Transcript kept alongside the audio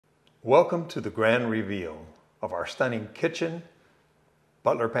Welcome to the grand reveal of our stunning kitchen,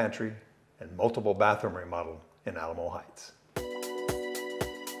 Butler pantry, and multiple bathroom remodel in Alamo Heights.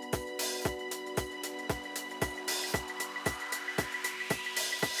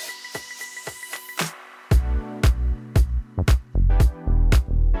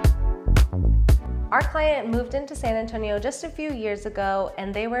 Our client moved into San Antonio just a few years ago,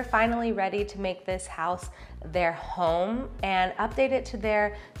 and they were finally ready to make this house their home and update it to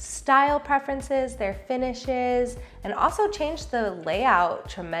their style preferences, their finishes, and also change the layout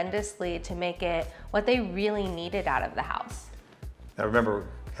tremendously to make it what they really needed out of the house. I remember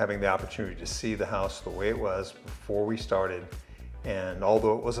having the opportunity to see the house the way it was before we started, and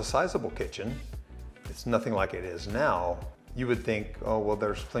although it was a sizable kitchen, it's nothing like it is now. You would think, oh, well,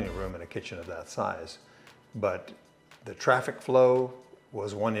 there's plenty of room in a kitchen of that size. But the traffic flow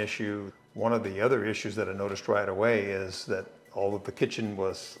was one issue. One of the other issues that I noticed right away is that although the kitchen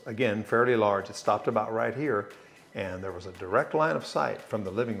was, again, fairly large, it stopped about right here, and there was a direct line of sight from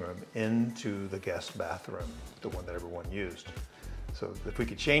the living room into the guest bathroom, the one that everyone used. So if we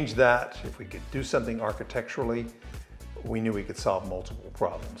could change that, if we could do something architecturally, we knew we could solve multiple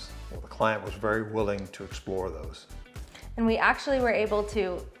problems. Well, the client was very willing to explore those. And we actually were able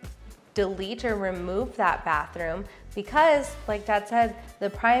to delete or remove that bathroom because, like Dad said, the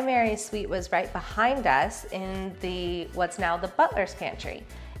primary suite was right behind us in what's now the butler's pantry.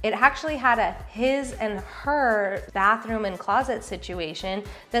 It actually had a his and her bathroom and closet situation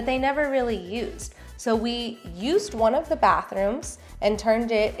that they never really used. So we used one of the bathrooms and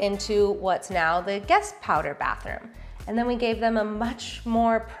turned it into what's now the guest powder bathroom. And then we gave them a much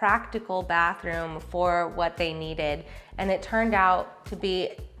more practical bathroom for what they needed. And it turned out to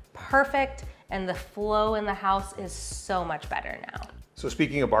be perfect, and the flow in the house is so much better now. So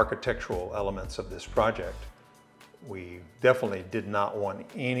speaking of architectural elements of this project, we definitely did not want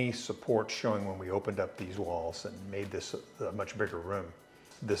any support showing when we opened up these walls and made this a much bigger room.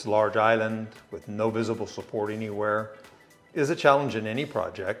 This large island with no visible support anywhere is a challenge in any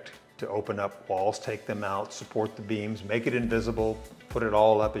project. To open up walls, take them out, support the beams, make it invisible, put it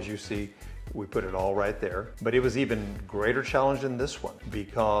all up as you see. We put it all right there. But it was even greater challenge in this one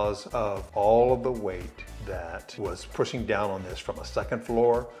because of all of the weight that was pushing down on this from a second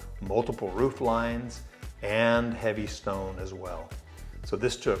floor, multiple roof lines, and heavy stone as well. So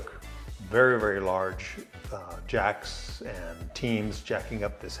this took very, very large jacks and teams jacking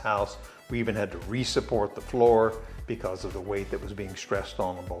up this house. We even had to re-support the floor because of the weight that was being stressed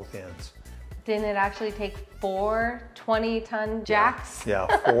on both ends. Didn't it actually take 4 20-ton jacks? Yeah,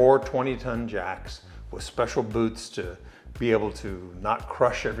 4 20-ton jacks with special boots to be able to not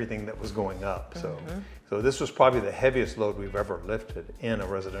crush everything that was going up. So this was probably the heaviest load we've ever lifted in a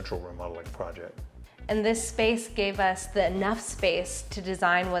residential remodeling project. And this space gave us enough space to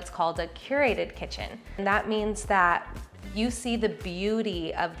design what's called a curated kitchen. And that means that you see the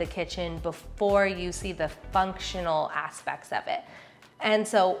beauty of the kitchen before you see the functional aspects of it. And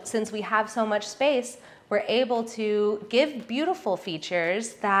so since we have so much space, we're able to give beautiful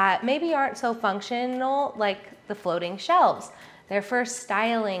features that maybe aren't so functional, like the floating shelves. They're for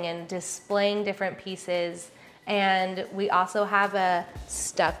styling and displaying different pieces. And we also have a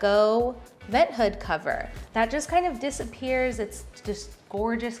stucco vent hood cover that just kind of disappears. It's just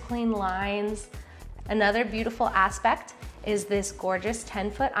gorgeous, clean lines. Another beautiful aspect is this gorgeous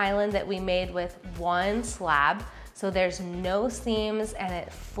 10-foot island that we made with one slab. So there's no seams and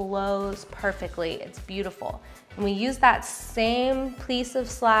it flows perfectly. It's beautiful. And we use that same piece of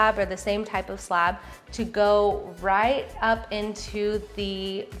slab or the same type of slab to go right up into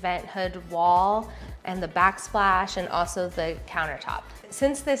the vent hood wall and the backsplash and also the countertop.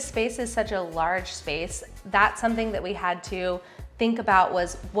 Since this space is such a large space, that's something that we had to think about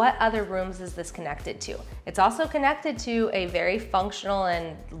was what other rooms is this connected to? It's also connected to a very functional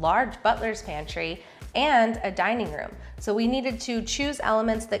and large butler's pantry and a dining room. So we needed to choose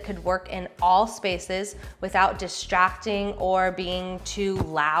elements that could work in all spaces without distracting or being too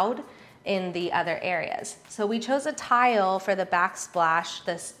loud in the other areas. So we chose a tile for the backsplash,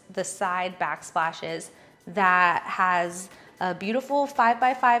 the side backsplashes, that has a beautiful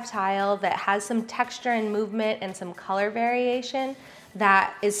 5x5 tile that has some texture and movement and some color variation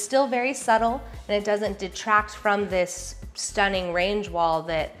that is still very subtle, and it doesn't detract from this stunning range wall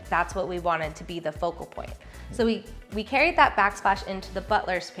that's what we wanted to be the focal point. So we carried that backsplash into the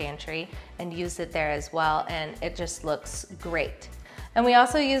butler's pantry and used it there as well, and it just looks great. And we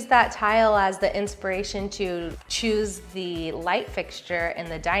also used that tile as the inspiration to choose the light fixture in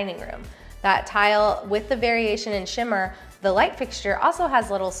the dining room. That tile with the variation in shimmer, the light fixture also has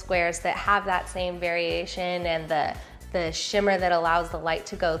little squares that have that same variation and the the shimmer that allows the light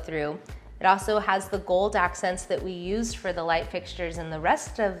to go through. It also has the gold accents that we used for the light fixtures in the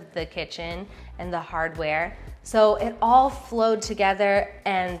rest of the kitchen and the hardware. So it all flowed together,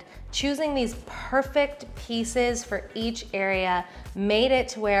 and choosing these perfect pieces for each area made it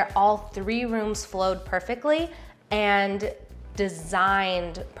to where all 3 rooms flowed perfectly and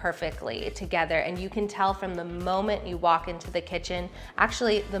designed perfectly together. And you can tell from the moment you walk into the kitchen,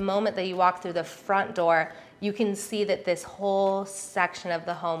 actually the moment that you walk through the front door, you can see that this whole section of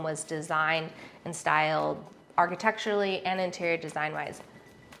the home was designed and styled architecturally and interior design-wise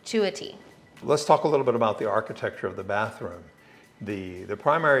to a T. Let's talk a little bit about the architecture of the bathroom. The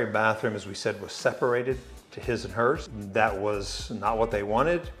primary bathroom, as we said, was separated to his and hers. That was not what they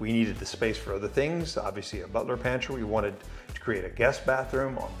wanted. We needed the space for other things. Obviously a Butler pantry. We wanted to create a guest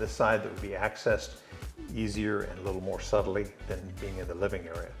bathroom on this side that would be accessed easier and a little more subtly than being in the living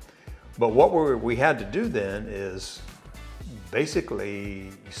area. But what we had to do then is basically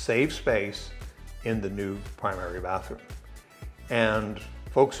save space in the new primary bathroom. And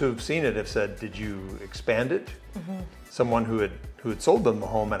folks who've seen it have said, did you expand it? Mm-hmm. Someone who had sold them the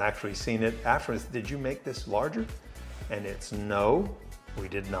home and actually seen it afterwards, did you make this larger? And it's no, we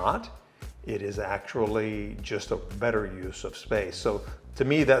did not. It is actually just a better use of space. So to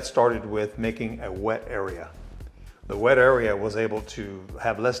me, that started with making a wet area. The wet area was able to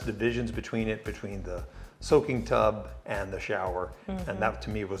have less divisions between the soaking tub and the shower. Mm-hmm. And that to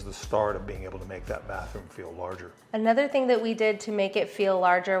me was the start of being able to make that bathroom feel larger. Another thing that we did to make it feel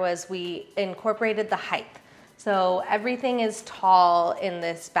larger was we incorporated the height. So everything is tall in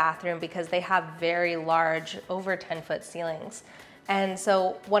this bathroom because they have very large, over 10-foot ceilings. And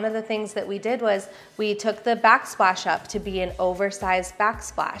so one of the things that we did was we took the backsplash up to be an oversized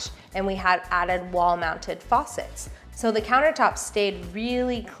backsplash, and we had added wall-mounted faucets. So the countertops stayed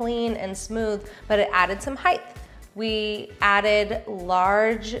really clean and smooth, but it added some height. We added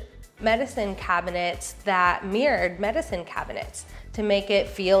large medicine cabinets that mirrored medicine cabinets to make it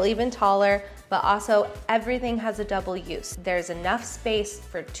feel even taller, but also everything has a double use. There's enough space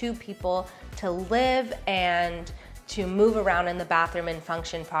for 2 people to live and to move around in the bathroom and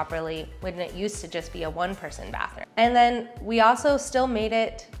function properly when it used to just be a 1-person bathroom. And then we also still made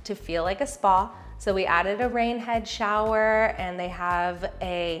it to feel like a spa. So we added a rain head shower, and they have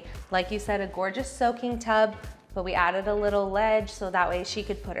like you said, a gorgeous soaking tub, but we added a little ledge so that way she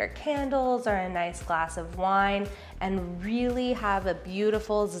could put her candles or a nice glass of wine and really have a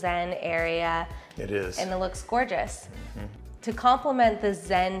beautiful Zen area. It is. And it looks gorgeous. Mm-hmm. To complement the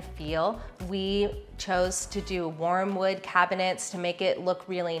Zen feel, we chose to do warm wood cabinets to make it look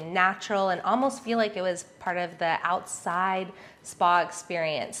really natural and almost feel like it was part of the outside spa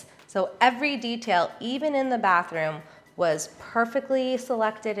experience. So every detail, even in the bathroom, was perfectly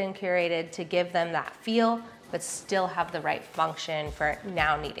selected and curated to give them that feel, but still have the right function for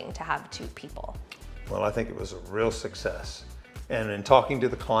now needing to have 2 people. Well, I think it was a real success. And in talking to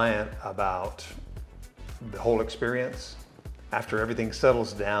the client about the whole experience, after everything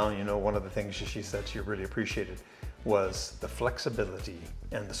settles down, you know, one of the things she said she really appreciated was the flexibility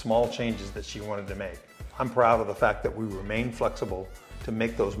and the small changes that she wanted to make. I'm proud of the fact that we remain flexible to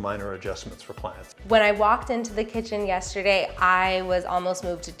make those minor adjustments for clients. When I walked into the kitchen yesterday, I was almost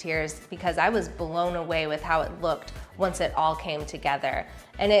moved to tears because I was blown away with how it looked once it all came together.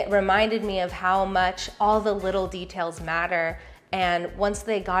 And it reminded me of how much all the little details matter. And once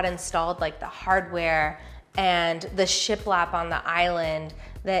they got installed, like the hardware and the shiplap on the island,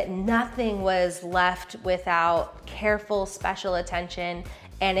 that nothing was left without careful, special attention.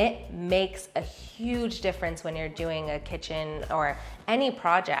 And it makes a huge difference when you're doing a kitchen or any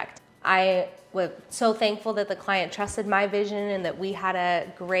project. I was so thankful that the client trusted my vision and that we had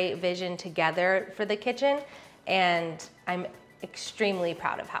a great vision together for the kitchen. And I'm extremely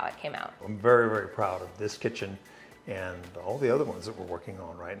proud of how it came out. I'm very, very proud of this kitchen and all the other ones that we're working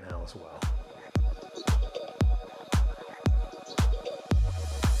on right now as well.